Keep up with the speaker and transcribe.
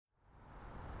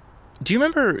Do you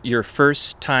remember your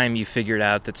first time you figured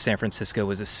out that San Francisco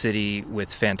was a city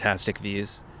with fantastic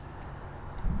views?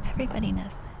 Everybody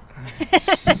knows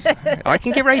that. I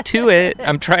can get right to it.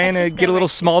 I'm trying to get a little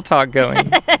small talk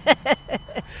going.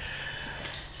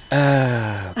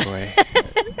 Oh, boy.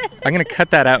 I'm going to cut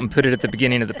that out and put it at the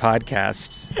beginning of the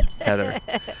podcast, Heather.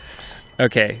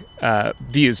 Okay,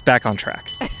 views, back on track.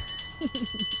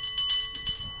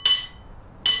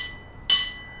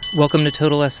 Welcome to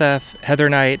Total SF. Heather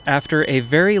Knight. After a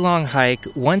very long hike,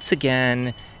 once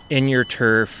again in your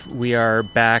turf, we are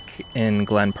back in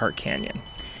Glen Park Canyon.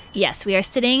 Yes, we are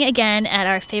sitting again at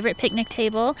our favorite picnic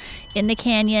table in the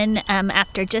canyon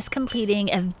after just completing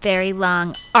a very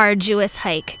long, arduous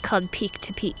hike called Peak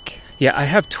to Peak. Yeah, I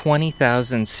have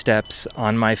 20,000 steps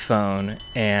on my phone,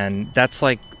 and that's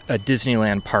like a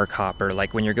Disneyland park hopper,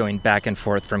 like when you're going back and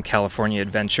forth from California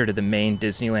Adventure to the main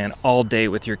Disneyland all day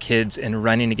with your kids and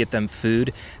running to get them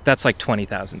food. That's like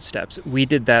 20,000 steps. We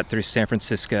did that through San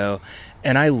Francisco,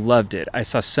 and I loved it. I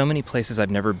saw so many places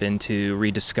I've never been to,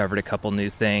 rediscovered a couple new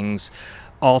things,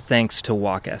 all thanks to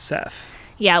Walk SF.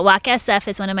 Yeah, Walk SF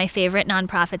is one of my favorite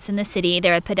nonprofits in the city.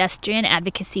 They're a pedestrian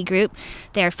advocacy group.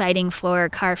 They're fighting for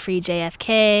car-free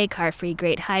JFK, car-free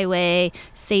Great Highway,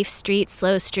 safe streets,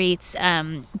 slow streets.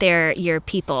 They're your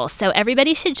people. So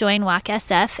everybody should join Walk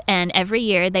SF, and every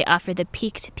year they offer the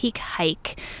Peak to Peak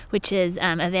hike, which is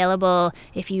available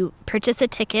if you purchase a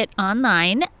ticket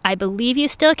online. I believe you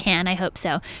still can, I hope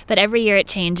so. But every year it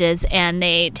changes, and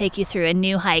they take you through a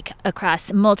new hike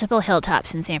across multiple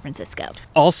hilltops in San Francisco.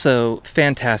 Also,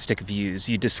 fantastic views.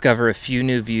 You discover a few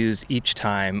new views each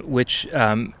time, which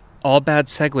all bad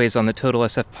segues on the Total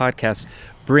SF podcast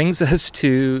brings us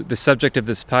to the subject of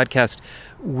this podcast.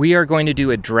 We are going to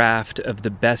do a draft of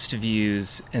the best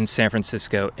views in San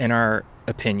Francisco in our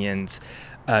opinions.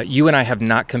 You and I have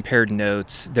not compared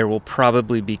notes. There will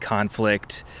probably be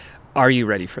conflict. Are you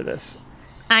ready for this?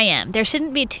 I am. There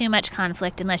shouldn't be too much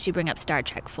conflict unless you bring up Star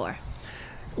Trek 4.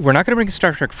 We're not going to bring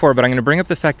Star Trek 4, but I'm going to bring up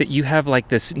the fact that you have like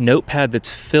this notepad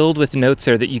that's filled with notes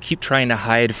there that you keep trying to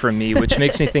hide from me, which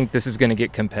makes me think this is going to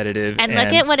get competitive. And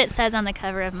look at what it says on the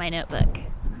cover of my notebook.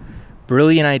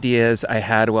 Brilliant ideas I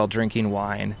had while drinking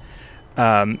wine.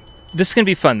 This is going to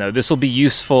be fun, though. This will be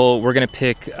useful. We're going to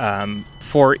pick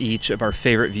 4 each of our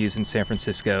favorite views in San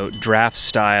Francisco, draft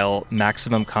style,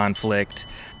 maximum conflict.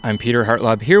 I'm Peter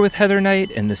Hartlaub here with Heather Knight,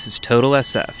 and this is Total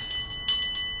SF.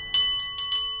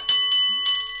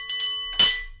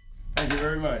 Thank you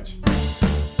very much.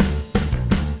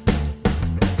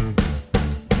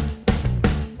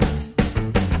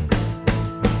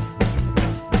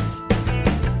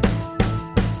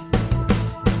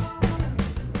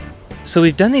 So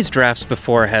we've done these drafts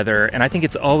before, Heather, and I think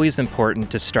it's always important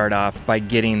to start off by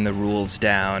getting the rules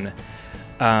down.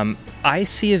 I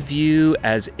see a view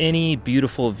as any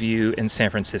beautiful view in San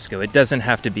Francisco. It doesn't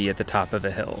have to be at the top of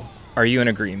a hill. Are you in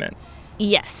agreement?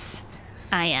 Yes,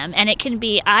 I am. And it can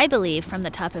be, I believe, from the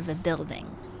top of a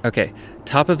building. Okay,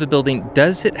 top of a building.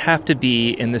 Does it have to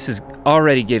be, and this is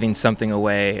already giving something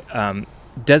away,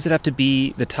 does it have to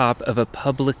be the top of a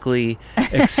publicly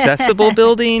accessible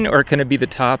building, or can it be the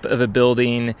top of a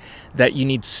building that you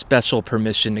need special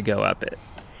permission to go up it?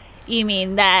 You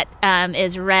mean that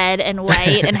is red and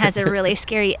white and has a really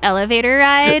scary elevator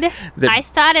ride? I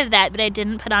thought of that, but I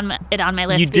didn't put it on my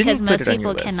list because most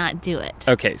people cannot do it.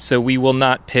 Okay, so we will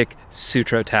not pick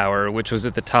Sutro Tower, which was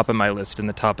at the top of my list and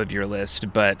the top of your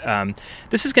list, but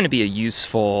this is going to be a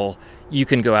useful, you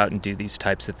can go out and do these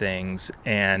types of things,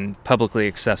 and publicly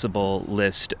accessible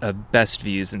list of best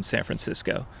views in San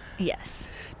Francisco. Yes.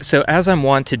 So as I'm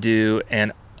wont to do,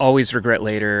 and always regret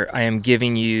later, I am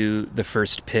giving you the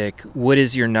first pick. What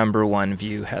is your number one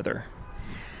view, Heather?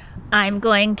 I'm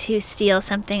going to steal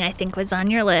something I think was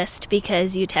on your list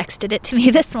because you texted it to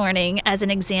me this morning as an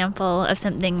example of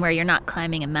something where you're not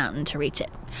climbing a mountain to reach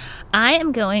it. I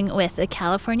am going with the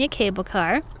California cable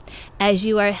car as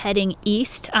you are heading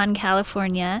east on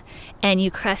California and you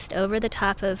crest over the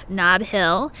top of Nob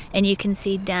Hill and you can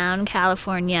see down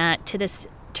California to this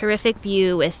terrific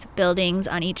view with buildings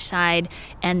on each side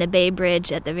and the Bay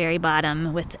Bridge at the very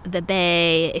bottom with the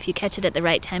bay. If you catch it at the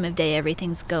right time of day,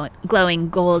 everything's glowing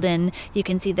golden. You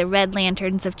can see the red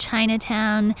lanterns of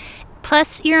Chinatown.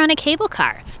 Plus, you're on a cable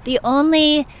car. The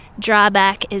only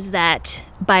drawback is that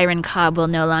Byron Cobb will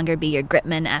no longer be your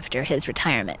gripman after his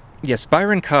retirement. Yes,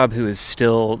 Byron Cobb, who is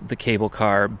still the cable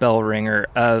car bell ringer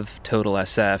of Total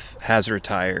SF, has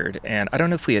retired. And I don't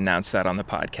know if we announced that on the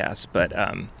podcast, but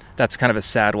that's kind of a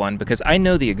sad one because I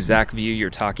know the exact view you're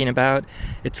talking about.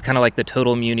 It's kind of like the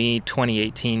Total Muni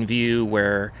 2018 view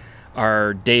where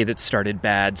our day that started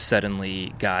bad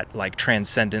suddenly got like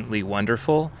transcendently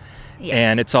wonderful. Yes.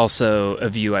 And it's also a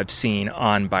view I've seen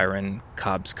on Byron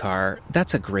Cobb's car.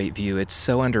 That's a great view. It's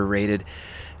so underrated.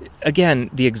 Again,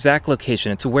 the exact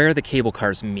location, it's where the cable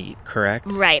cars meet,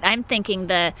 correct? Right. I'm thinking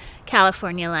the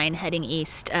California line heading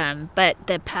east, but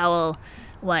the Powell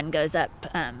one goes up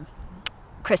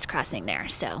crisscrossing there.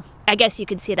 So I guess you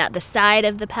could see it out the side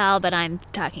of the Powell, but I'm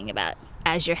talking about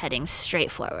as you're heading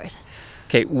straight forward.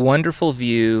 Okay, wonderful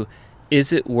view.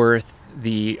 Is it worth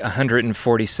the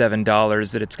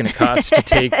 $147 that it's going to cost to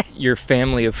take your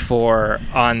family of 4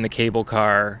 on the cable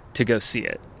car to go see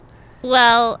it?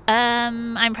 Well,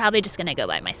 I'm probably just going to go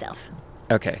by myself.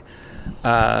 Okay.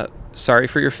 Sorry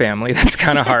for your family. That's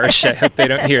kind of harsh. I hope they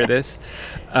don't hear this.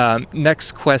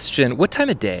 Next question. What time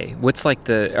of day? What's like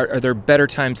are there better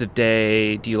times of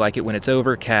day? Do you like it when it's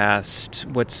overcast?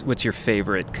 What's your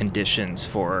favorite conditions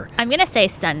for? I'm going to say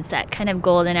sunset, kind of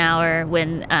golden hour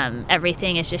when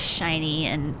everything is just shiny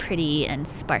and pretty and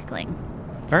sparkling.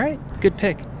 All right. Good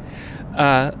pick.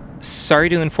 Sorry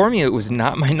to inform you, it was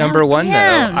not my number one,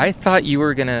 damn. though. I thought you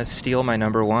were going to steal my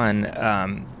number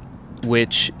one,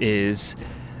 which is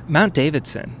Mount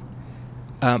Davidson.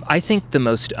 I think the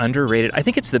most underrated, I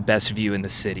think it's the best view in the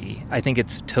city. I think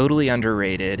it's totally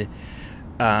underrated.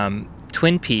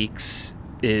 Twin Peaks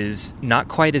is not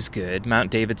quite as good.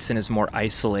 Mount Davidson is more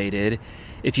isolated.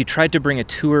 If you tried to bring a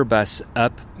tour bus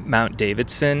up Mount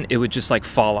Davidson, it would just like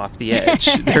fall off the edge.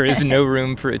 There is no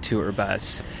room for a tour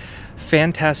bus.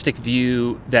 Fantastic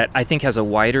view that I think has a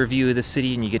wider view of the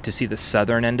city, and you get to see the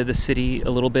southern end of the city a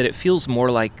little bit. It feels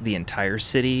more like the entire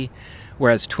city,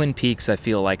 whereas Twin Peaks, I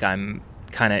feel like I'm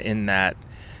kind of in that,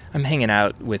 I'm hanging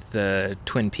out with the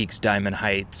Twin Peaks, Diamond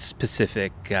Heights,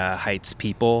 Pacific Heights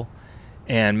people,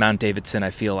 and Mount Davidson,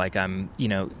 I feel like I'm,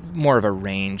 more of a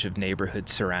range of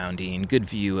neighborhoods surrounding, good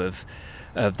view of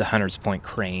the Hunters Point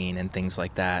Crane and things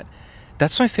like that.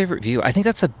 That's my favorite view. I think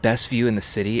that's the best view in the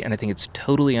city, and I think it's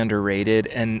totally underrated,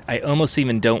 and I almost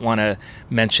even don't want to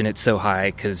mention it so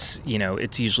high because,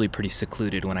 it's usually pretty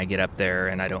secluded when I get up there,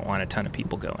 and I don't want a ton of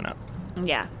people going up.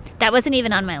 Yeah, that wasn't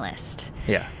even on my list.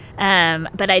 Yeah.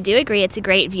 But I do agree it's a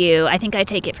great view. I think I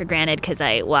take it for granted because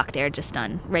I walk there just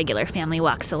on regular family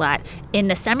walks a lot. In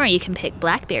the summer, you can pick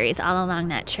blackberries all along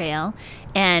that trail.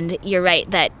 And you're right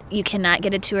that you cannot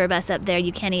get a tour bus up there.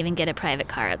 You can't even get a private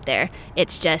car up there.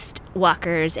 It's just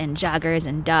walkers and joggers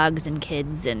and dogs and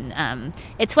kids. And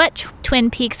it's what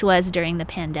Twin Peaks was during the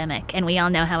pandemic. And we all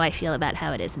know how I feel about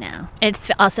how it is now.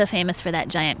 It's also famous for that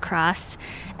giant cross.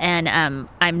 And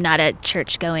I'm not a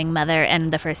church-going mother.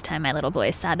 And the first time my little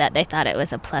boys saw that, they thought it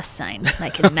was a plus sign,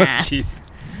 like in math. Jeez.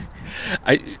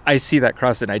 I see that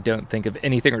cross and I don't think of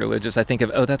anything religious. I think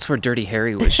of, that's where Dirty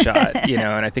Harry was shot,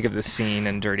 and I think of the scene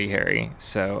in Dirty Harry.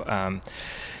 So,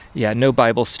 no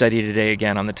Bible study today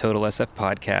again on the Total SF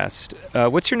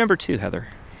podcast. What's your number 2, Heather?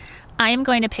 I am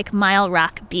going to pick Mile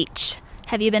Rock Beach.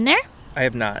 Have you been there? I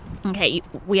have not. Okay,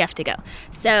 we have to go.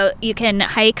 So you can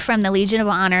hike from the Legion of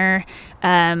Honor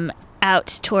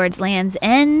out towards Land's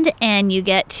End, and you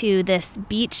get to this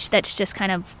beach that's just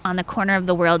kind of on the corner of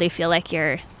the world. You feel like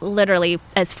you're literally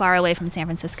as far away from San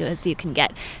Francisco as you can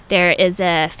get. There is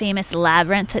a famous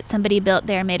labyrinth that somebody built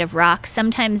there made of rocks.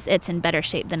 Sometimes it's in better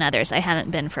shape than others. I haven't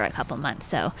been for a couple months,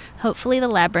 so hopefully the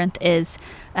labyrinth is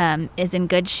in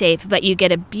good shape. But you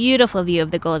get a beautiful view of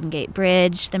the Golden Gate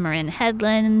Bridge, the Marin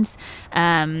Headlands.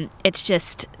 It's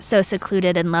just so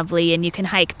secluded and lovely, and you can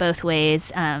hike both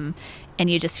ways. And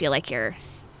you just feel like you're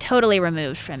totally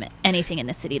removed from anything in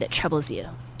the city that troubles you.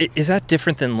 Is that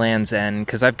different than Land's End?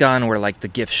 Because I've gone where like the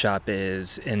gift shop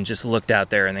is and just looked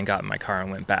out there and then got in my car and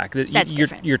went back. That's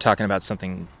different. You're talking about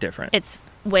something different. It's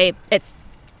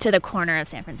to the corner of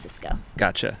San Francisco.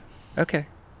 Gotcha. Okay.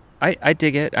 I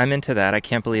dig it. I'm into that. I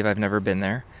can't believe I've never been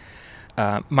there.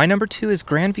 My number 2 is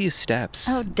Grandview Steps.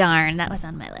 Oh, darn. That was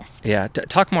on my list. Yeah.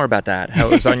 Talk more about that, how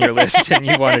it was on your list and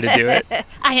you wanted to do it.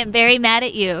 I am very mad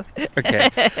at you.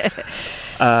 Okay.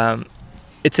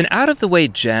 It's an out-of-the-way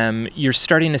gem. You're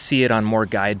starting to see it on more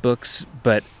guidebooks,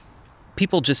 but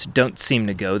people just don't seem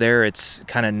to go there. It's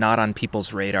kind of not on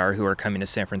people's radar who are coming to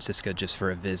San Francisco just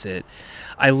for a visit.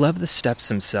 I love the steps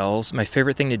themselves. My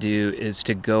favorite thing to do is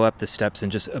to go up the steps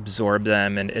and just absorb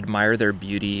them and admire their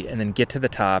beauty, and then get to the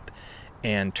top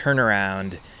and turn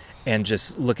around and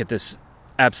just look at this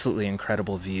absolutely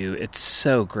incredible view. It's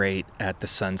so great at the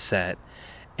sunset.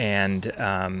 And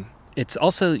it's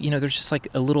also, there's just like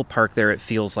a little park there. It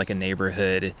feels like a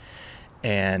neighborhood.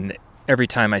 And every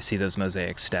time I see those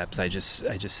mosaic steps, I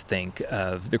just think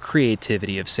of the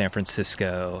creativity of San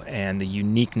Francisco and the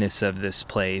uniqueness of this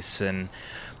place. And,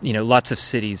 lots of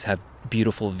cities have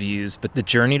beautiful views, but the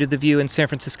journey to the view in San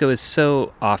Francisco is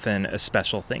so often a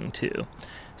special thing too.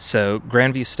 So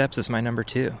Grandview Steps is my number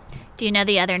 2. Do you know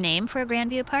the other name for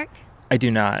Grandview Park? I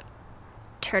do not.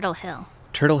 Turtle Hill.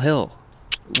 Turtle Hill.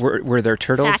 Were there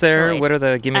turtles there? What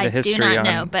are give me the history on? I do not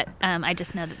know, but I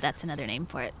just know that that's another name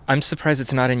for it. I'm surprised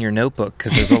it's not in your notebook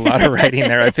because there's a lot of writing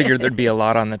there. I figured there'd be a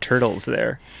lot on the turtles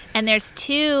there. And there's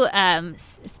 2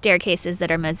 staircases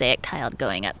that are mosaic tiled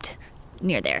going up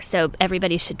near there. So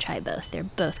everybody should try both. They're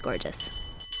both gorgeous.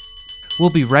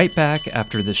 We'll be right back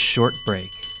after this short break.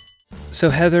 So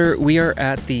Heather, we are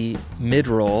at the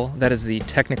mid-roll. That is the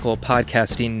technical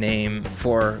podcasting name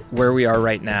for where we are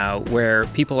right now, where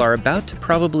people are about to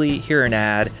probably hear an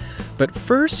ad. But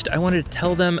first, I wanted to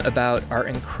tell them about our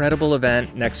incredible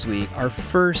event next week. Our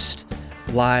first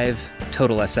live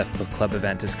Total SF Book Club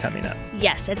event is coming up.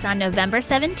 Yes, it's on November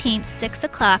 17th, 6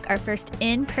 o'clock, our first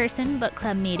in-person book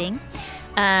club meeting.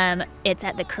 It's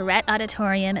at the Corrett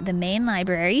Auditorium at the main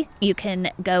library. You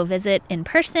can go visit in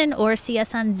person or see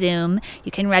us on Zoom.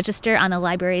 You can register on the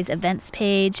library's events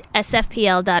page,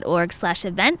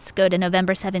 sfpl.org/events. Go to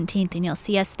November 17th and you'll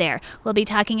see us there. We'll be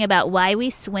talking about why we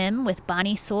swim with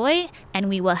Bonnie Soy, and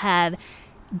we will have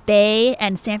Bay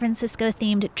and San Francisco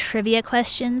themed trivia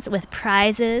questions with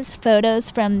prizes,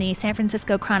 photos from the San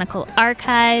Francisco Chronicle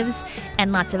archives,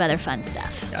 and lots of other fun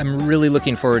stuff. I'm really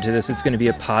looking forward to this. It's going to be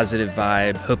a positive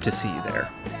vibe. Hope to see you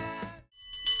there.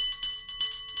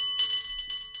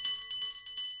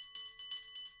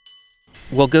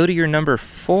 Well, go to your number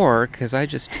 4 because I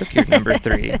just took your number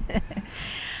 3.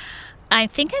 I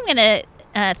think I'm going to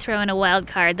throw in a wild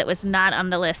card that was not on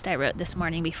the list I wrote this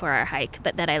morning before our hike,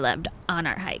 but that I loved on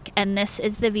our hike. And this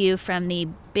is the view from the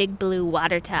Big Blue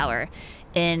Water Tower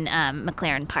in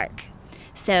McLaren Park.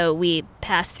 So we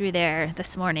passed through there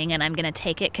this morning, and I'm going to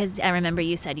take it because I remember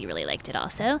you said you really liked it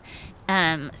also.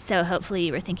 So hopefully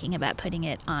you were thinking about putting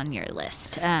it on your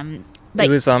list. But it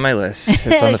was on my list.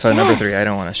 It's on the phone yes. number 3. I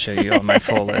don't want to show you all my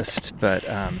full list, but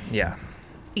yeah.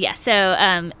 Yeah,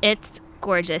 so it's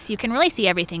gorgeous. You can really see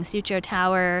everything. Sutro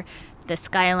Tower, the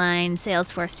skyline,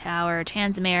 Salesforce Tower,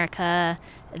 Transamerica,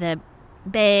 the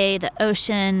bay, the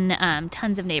ocean,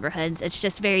 tons of neighborhoods. It's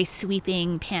just very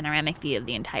sweeping panoramic view of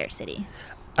the entire city.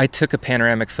 I took a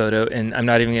panoramic photo, and I'm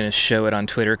not even going to show it on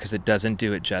Twitter because it doesn't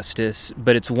do it justice,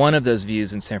 but it's one of those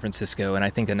views in San Francisco, and I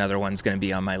think another one's going to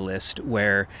be on my list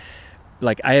where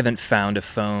I haven't found a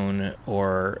phone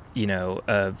or,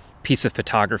 a piece of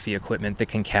photography equipment that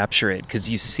can capture it, because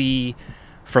you see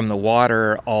from the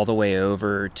water all the way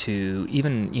over to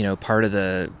even, part of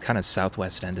the kind of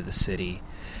southwest end of the city.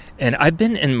 And I've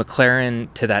been in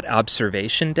McLaren to that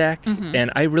observation deck,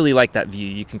 and I really like that view.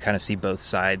 You can kind of see both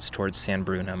sides towards San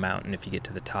Bruno Mountain if you get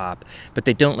to the top, but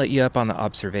they don't let you up on the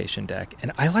observation deck.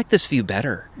 And I like this view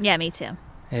better. Yeah, me too.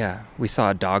 Yeah, we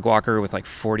saw a dog walker with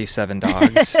 47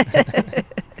 dogs.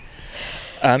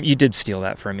 You did steal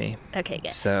that from me. Okay,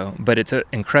 good. So, but it's an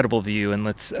incredible view, and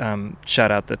let's shout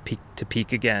out the Peak to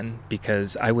Peak again,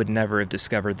 because I would never have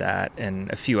discovered that and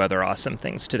a few other awesome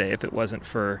things today if it wasn't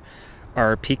for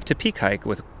our Peak to Peak hike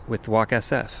with Walk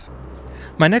SF.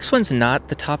 My next one's not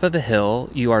the top of a hill.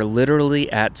 You are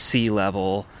literally at sea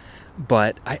level.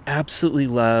 But I absolutely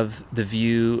love the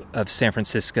view of San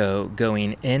Francisco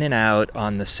going in and out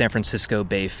on the San Francisco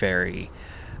Bay Ferry.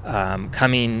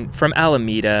 Coming from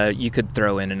Alameda, you could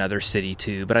throw in another city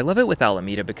too, but I love it with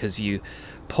Alameda because you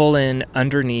pull in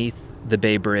underneath the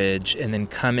Bay Bridge and then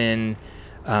come in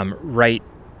right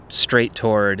straight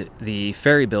toward the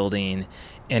ferry building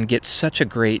and get such a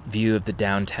great view of the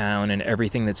downtown and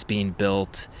everything that's being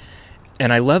built.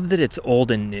 And I love that it's old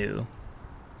and new.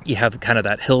 You have kind of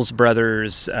that Hills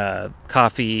Brothers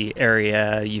coffee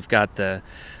area. You've got the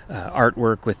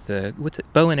artwork with the,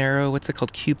 bow and arrow? What's it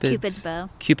called? Cupid's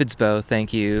bow. Cupid's bow,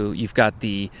 thank you. You've got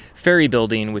the ferry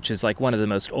building, which is one of the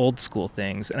most old school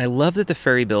things. And I love that the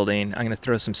ferry building, I'm going to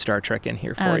throw some Star Trek in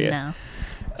here for you. No.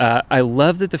 I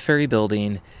love that the ferry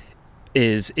building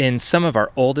is in some of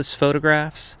our oldest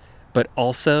photographs, but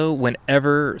also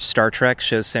whenever Star Trek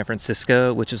shows San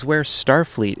Francisco, which is where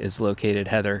Starfleet is located,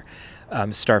 Heather.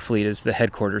 Starfleet is the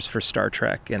headquarters for Star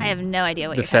Trek. And I have no idea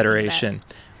what the you're talking Federation.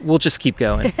 about. We'll just keep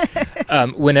going.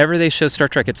 Whenever they show Star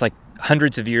Trek, it's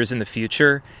hundreds of years in the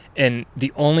future. And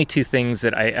the only two things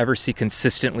that I ever see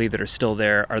consistently that are still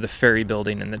there are the ferry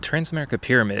building and the Transamerica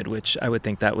Pyramid, which I would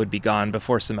think that would be gone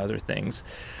before some other things.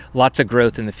 Lots of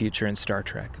growth in the future in Star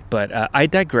Trek. But I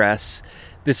digress.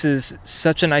 This is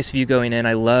such a nice view going in.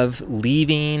 I love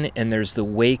leaving, and there's the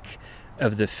wake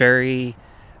of the ferry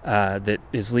that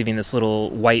is leaving this little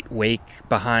white wake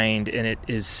behind, and it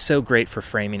is so great for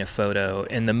framing a photo.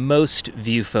 And the most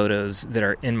view photos that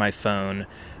are in my phone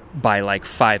by like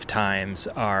 5 times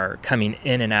are coming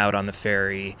in and out on the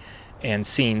ferry and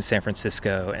seeing San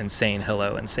Francisco and saying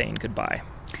hello and saying goodbye.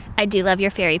 I do love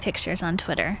your ferry pictures on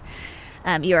Twitter.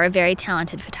 You're a very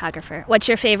talented photographer. What's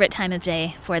your favorite time of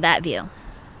day for that view?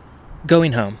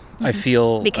 Going home. I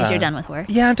feel... Because you're done with work?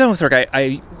 Yeah, I'm done with work.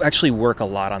 I actually work a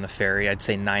lot on the ferry. I'd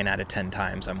say 9 out of 10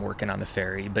 times I'm working on the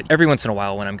ferry. But every once in a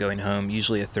while when I'm going home,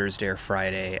 usually a Thursday or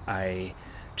Friday, I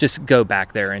just go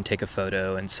back there and take a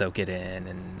photo and soak it in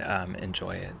and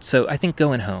enjoy it. So I think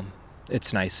going home,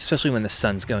 it's nice, especially when the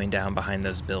sun's going down behind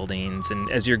those buildings.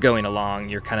 And as you're going along,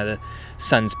 you're kind of the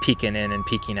sun's peeking in and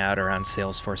peeking out around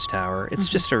Salesforce Tower. It's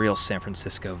just a real San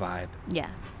Francisco vibe. Yeah.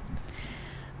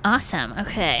 Awesome.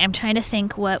 Okay. I'm trying to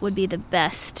think what would be the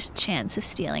best chance of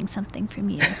stealing something from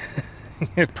you.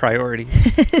 Priorities.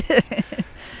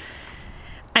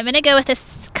 I'm going to go with a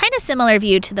kind of similar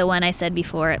view to the one I said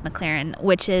before at McLaren,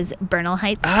 which is Bernal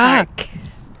Heights Park.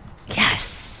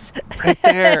 Yes. Right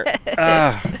there.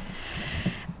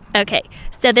 Okay.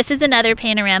 So this is another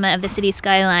panorama of the city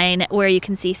skyline where you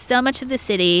can see so much of the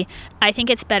city. I think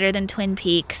it's better than Twin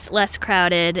Peaks, less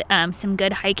crowded, some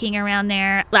good hiking around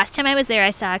there. Last time I was there,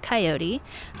 I saw a coyote.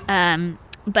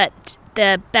 But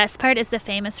the best part is the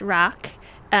famous rock,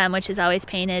 which is always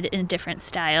painted in different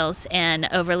styles and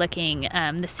overlooking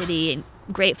the city.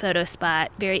 Great photo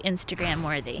spot, very Instagram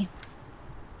worthy.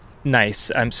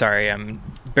 Nice. I'm sorry. I'm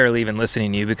barely even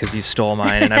listening to you because you stole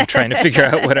mine, and I'm trying to figure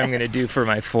out what I'm going to do for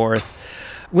my 4th.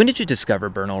 When did you discover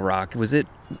Bernal Rock? Was it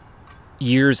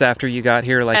years after you got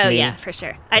here like me? Oh, yeah, for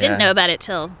sure. I didn't know about it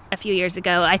till a few years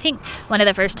ago. I think one of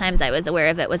the first times I was aware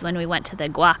of it was when we went to the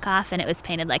Guac Off, and it was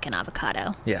painted like an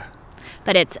avocado. Yeah.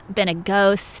 But it's been a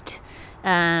ghost,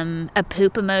 a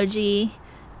poop emoji,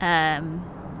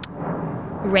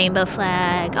 rainbow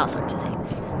flag, all sorts of things.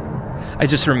 I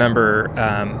just remember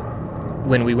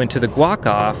when we went to the Guac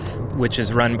Off, which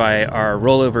is run by our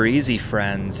Rollover Easy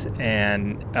friends,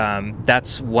 and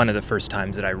that's one of the first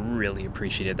times that I really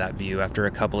appreciated that view after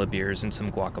a couple of beers and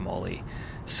some guacamole.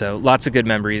 So lots of good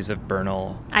memories of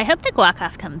Bernal. I hope the Guac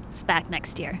Off comes back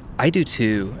next year. I do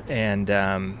too. And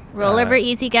Rollover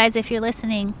Easy, guys, if you're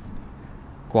listening.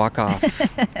 Guac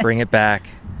Off. Bring it back.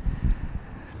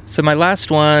 So my last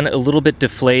one, a little bit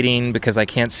deflating because I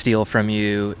can't steal from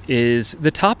you, is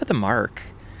the Top of the Mark.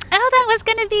 Oh, that was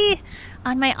going to be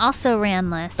on my also ran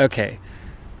list. Okay.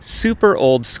 Super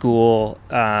old school.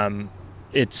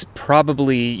 It's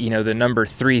probably, the number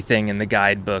 3 thing in the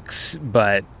guidebooks,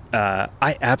 but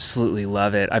I absolutely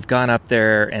love it. I've gone up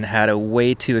there and had a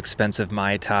way too expensive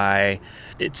Mai Tai.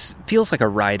 It feels like a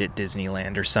ride at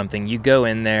Disneyland or something. You go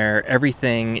in there,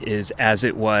 everything is as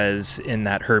it was in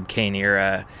that Herb Caen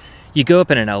era. You go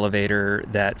up in an elevator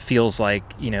that feels like,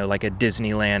 like a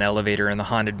Disneyland elevator in the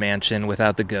Haunted Mansion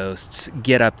without the ghosts.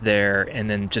 Get up there, and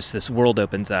then just this world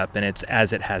opens up, and it's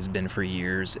as it has been for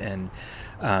years. And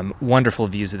wonderful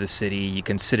views of the city. You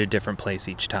can sit a different place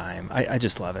each time. I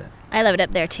just love it. I love it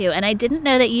up there, too. And I didn't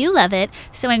know that you love it,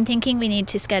 so I'm thinking we need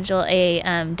to schedule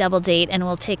a double date, and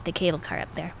we'll take the cable car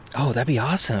up there. Oh, that'd be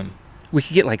awesome. We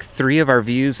could get like 3 of our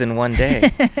views in one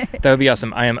day. That would be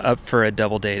awesome. I am up for a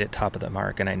double date at Top of the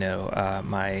Mark, and I know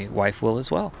my wife will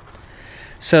as well.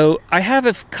 So I have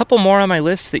a couple more on my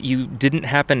list that you didn't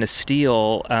happen to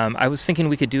steal. I was thinking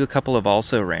we could do a couple of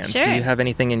also rans. Sure. Do you have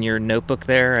anything in your notebook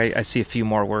there? I see a few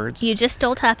more words. You just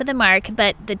stole Top of the Mark,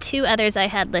 but the 2 others I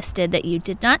had listed that you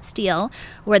did not steal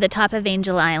were the top of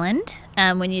Angel Island,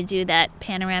 when you do that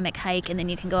panoramic hike, and then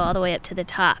you can go all the way up to the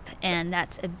top, and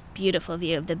that's a beautiful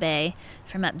view of the bay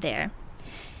from up there.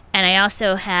 And I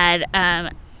also had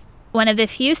one of the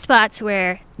few spots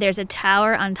where there's a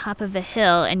tower on top of a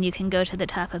hill and you can go to the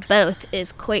top of both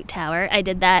is Coit Tower. I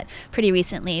did that pretty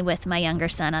recently with my younger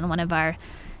son on one of our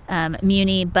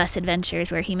Muni bus adventures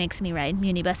where he makes me ride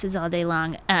Muni buses all day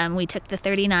long. We took the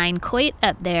 39 Coit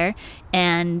up there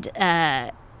and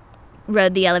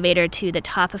rode the elevator to the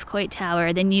top of Coit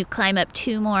Tower. Then you climb up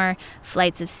 2 more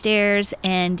flights of stairs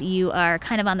and you are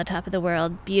kind of on the top of the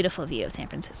world. Beautiful view of San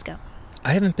Francisco.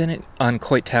 I haven't been on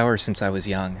Coit Tower since I was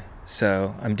young,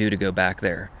 so I'm due to go back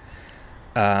there.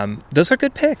 Those are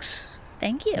good picks.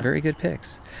 Thank you. Very good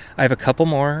picks. I have a couple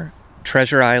more.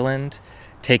 Treasure Island.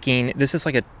 This is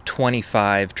like a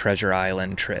 25 Treasure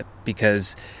Island trip,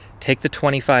 because take the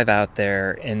 25 out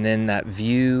there, and then that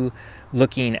view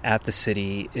looking at the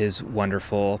city is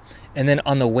wonderful. And then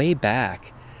on the way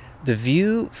back, the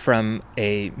view from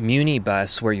a Muni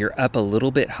bus where you're up a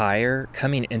little bit higher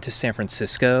coming into San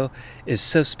Francisco is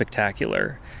so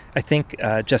spectacular. I think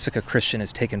Jessica Christian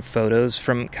has taken photos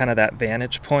from kind of that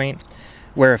vantage point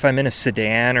where if I'm in a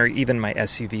sedan or even my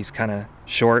SUV's kind of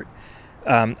short,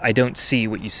 I don't see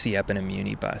what you see up in a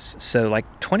Muni bus. So like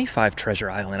 25 Treasure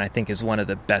Island, I think, is one of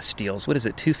the best deals. What is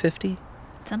it, $250?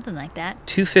 Something like that.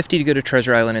 $250 to go to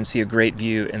Treasure Island and see a great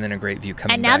view, and then a great view coming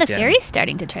back in. And now the ferry's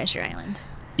starting to Treasure Island.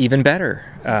 Even better.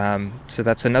 So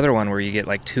that's another one where you get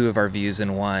like 2 of our views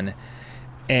in one.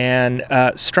 And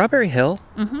Strawberry Hill,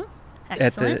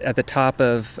 Excellent. at the top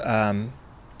of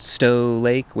Stowe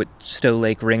Lake, which Stowe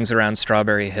Lake rings around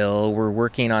Strawberry Hill. We're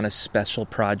working on a special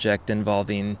project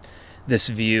involving this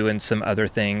view and some other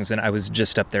things, and I was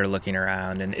just up there looking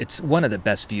around, and it's one of the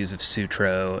best views of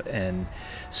Sutro and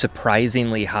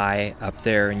surprisingly high up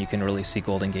there, and you can really see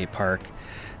Golden Gate Park.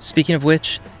 Speaking of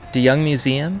which, DeYoung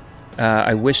Museum,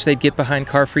 I wish they'd get behind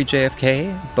Car Free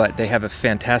JFK, but they have a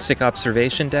fantastic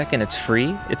observation deck, and it's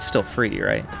free. It's still free,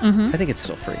 right? I think it's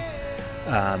still free.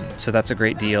 So that's a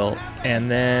great deal. And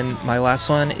then my last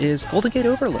one is Golden Gate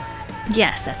Overlook.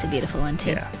 Yes, that's a beautiful one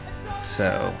too. Yeah.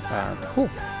 So, cool.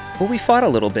 Well, we fought a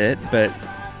little bit, but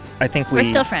I think we're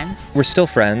still friends. We're still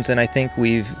friends, and I think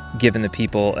we've given the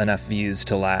people enough views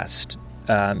to last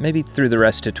maybe through the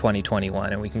rest of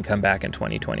 2021, and we can come back in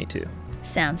 2022.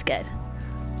 Sounds good.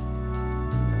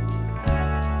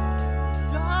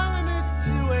 Darling, it's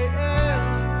 2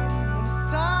 a.m.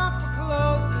 It's time for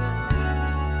closing.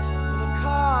 The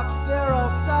cops, they're all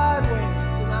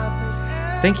sideways, and I think...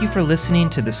 Thank you for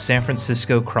listening to the San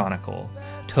Francisco Chronicle.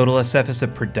 Total SF is a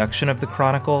production of the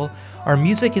Chronicle. Our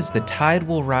music is The Tide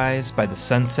Will Rise by the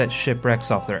Sunset Shipwrecks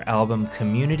off their album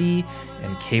Community,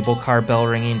 and Cable Car Bell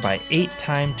Ringing by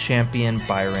 8-time champion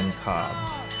Byron Cobb.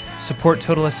 Support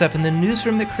Total SF in the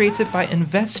newsroom that creates it by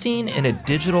investing in a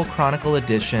digital Chronicle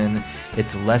edition.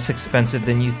 It's less expensive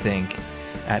than you think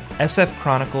at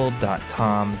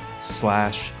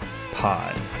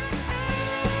sfchronicle.com/pod.